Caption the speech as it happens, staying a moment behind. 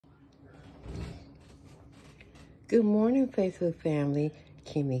Good morning, Facebook family.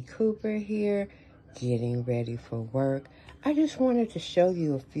 Kimmy Cooper here, getting ready for work. I just wanted to show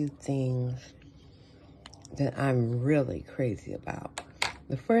you a few things that I'm really crazy about.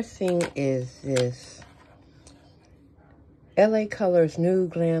 The first thing is this LA Colors New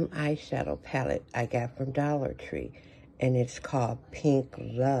Glam Eyeshadow Palette I got from Dollar Tree, and it's called Pink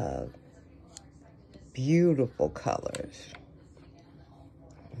Love. Beautiful colors.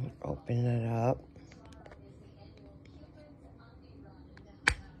 Open it up.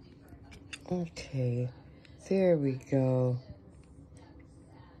 Okay, there we go.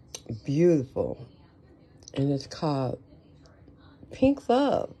 Beautiful. And it's called Pink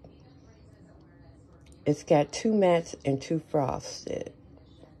Love. It's got 2 mattes and 2 frosted.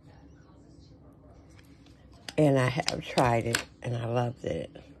 And I have tried it and I loved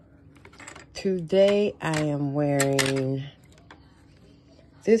it. Today I am wearing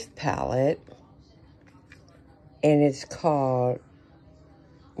this palette, and it's called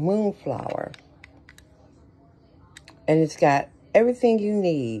Moonflower, and it's got everything you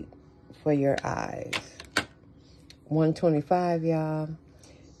need for your eyes. $125, y'all.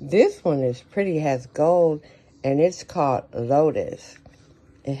 This one is pretty, has gold, and it's called Lotus.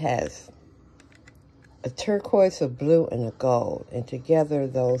 It has a turquoise, a blue, and a gold, and together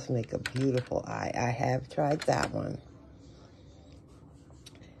those make a beautiful eye. I have tried that one.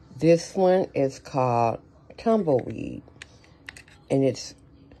 This one is called Tumbleweed, and it's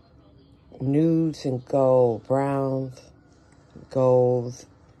nudes and gold, browns, golds,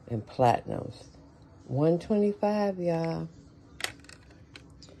 and platinums. $125, y'all.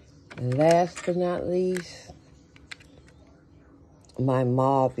 And last but not least, my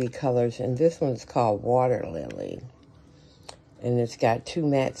mauve colors, and this one's called Water Lily. And it's got 2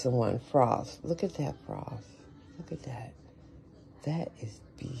 mattes and 1 frost. Look at that frost. Look at that. That is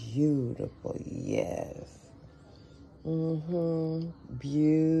beautiful, yes.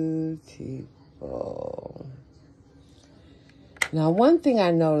 Beautiful. Now, one thing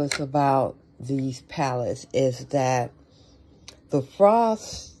I notice about these palettes is that the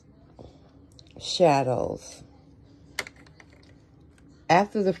frost shadows,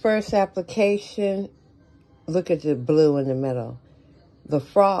 after the first application, look at the blue in the middle. The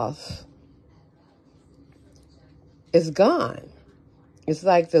frost is gone. It's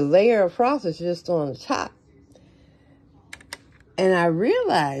like the layer of frost is just on the top. And I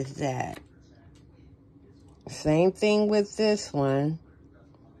realized that. Same thing with this one.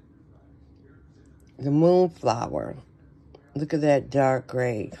 The Moonflower. Look at that dark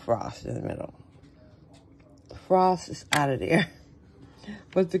gray frost in the middle. Frost is out of there.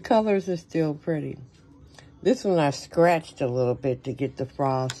 But the colors are still pretty. This one I scratched a little bit to get the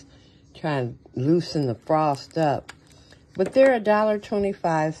frost. Try and loosen the frost up. But they're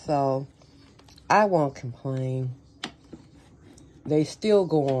 $1.25, so I won't complain. They still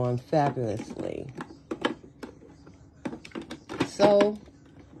go on fabulously. So,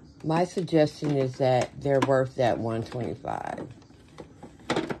 my suggestion is that they're worth that $125.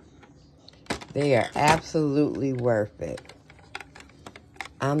 They are absolutely worth it.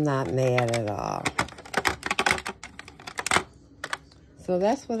 I'm not mad at all. So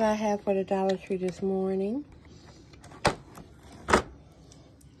that's what I have for the Dollar Tree this morning.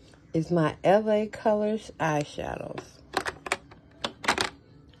 Is my LA Colors eyeshadows.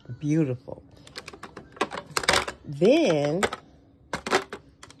 Beautiful. Then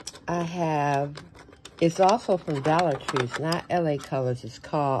I have, it's also from Dollar Tree. It's not LA Colors. It's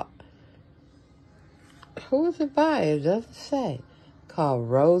called, who is it by? It doesn't say. Called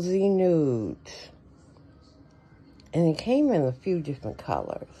Rosy Nudes. And it came in a few different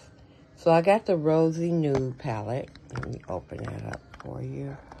colors. So I got the Rosy Nude palette. Let me open that up for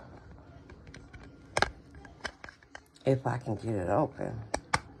you. If I can get it open.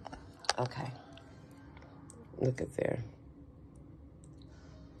 Okay. Look at there.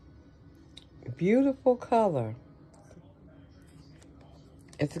 Beautiful color.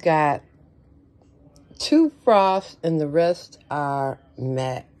 It's got 2 frosts and the rest are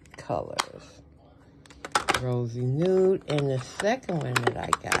matte colors. Rosy Nude. And the second one that I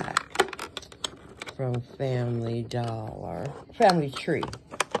got from Family Tree.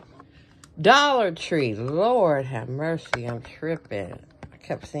 Dollar Tree. Lord have mercy, I'm tripping. I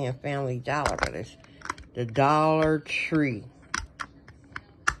kept saying Family Dollar, but it's the Dollar Tree.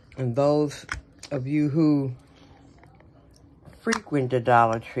 And those of you who frequent the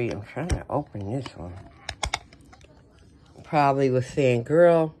Dollar Tree, I'm trying to open this one, probably was saying,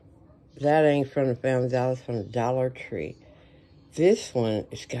 girl, that ain't from the Family Dollar, it's from the Dollar Tree. This one,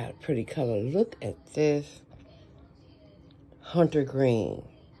 it's got a pretty color. Look at this. Hunter green.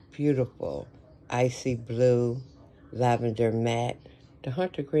 Beautiful. Icy blue. lavender matte. The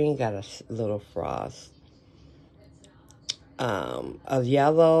hunter green got a little frost. A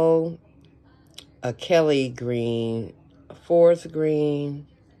yellow, a Kelly green, a forest green,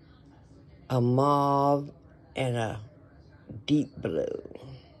 a mauve, and a deep blue.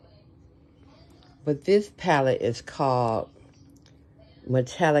 But this palette is called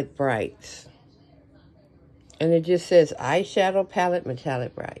Metallic Brights. And it just says eyeshadow palette,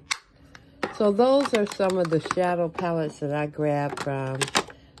 Metallic Bright. So those are some of the shadow palettes that I grabbed from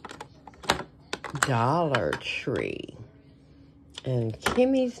Dollar Tree. And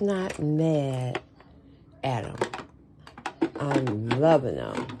Kimmy's not mad at them. I'm loving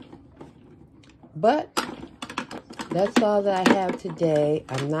them. But that's all that I have today.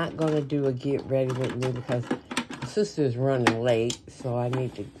 I'm not going to do a get ready with me because my sister's running late. So I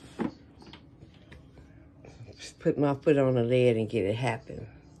need to put my foot on the lid and get it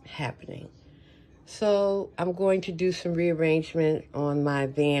happening. So I'm going to do some rearrangement on my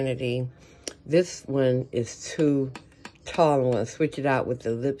vanity. This one is too tall. I'm going to switch it out with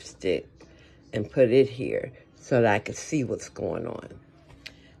the lipstick and put it here so that I can see what's going on.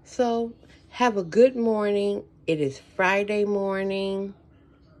 So have a good morning. It is Friday morning.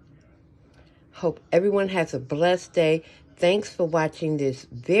 Hope everyone has a blessed day. Thanks for watching this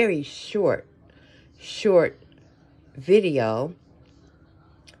very short video.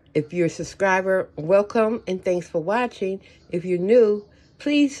 If you're a subscriber, welcome and thanks for watching. If you're new,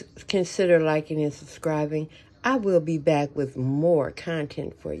 please consider liking and subscribing. I will be back with more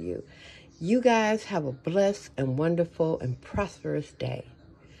content for you. You guys have a blessed and wonderful and prosperous day.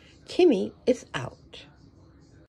 Kimmy is out.